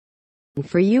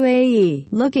For UAE,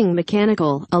 looking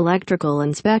mechanical, electrical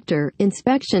inspector,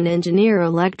 inspection engineer,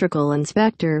 electrical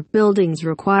inspector, buildings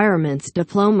requirements,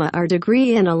 diploma or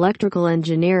degree in electrical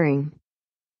engineering.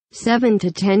 7 to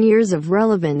 10 years of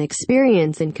relevant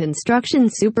experience in construction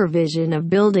supervision of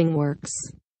building works.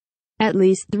 At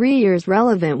least 3 years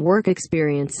relevant work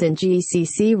experience in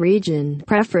GCC region,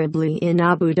 preferably in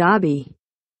Abu Dhabi.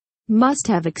 Must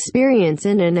have experience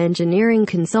in an engineering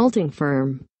consulting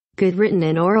firm. Good written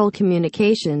and oral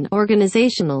communication,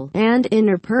 organizational, and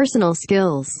interpersonal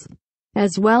skills,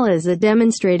 as well as a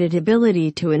demonstrated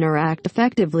ability to interact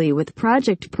effectively with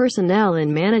project personnel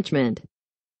and management.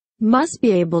 Must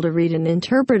be able to read and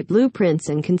interpret blueprints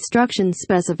and construction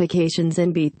specifications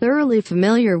and be thoroughly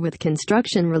familiar with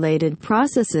construction-related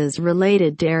processes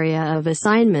related to area of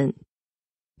assignment.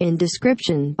 In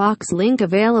description box link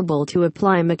available to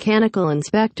apply mechanical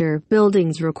inspector,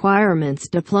 buildings requirements,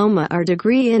 diploma or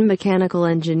degree in mechanical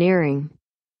engineering.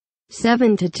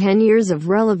 7 to 10 years of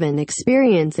relevant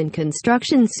experience in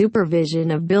construction supervision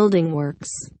of building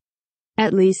works.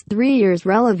 At least 3 years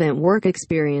relevant work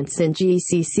experience in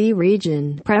GCC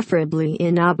region, preferably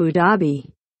in Abu Dhabi.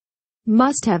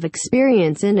 Must have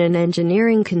experience in an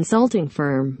engineering consulting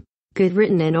firm. Good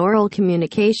written and oral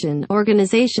communication,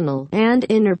 organizational, and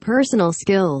interpersonal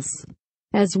skills,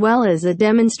 as well as a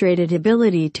demonstrated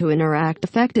ability to interact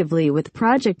effectively with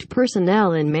project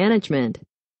personnel and management.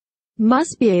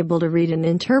 Must be able to read and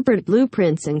interpret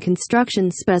blueprints and construction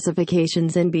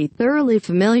specifications and be thoroughly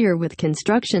familiar with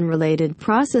construction-related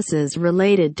processes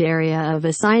related to area of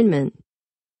assignment.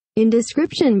 In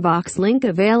description box link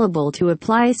available to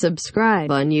apply.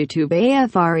 Subscribe on YouTube,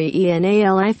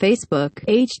 AFRENALI, Facebook,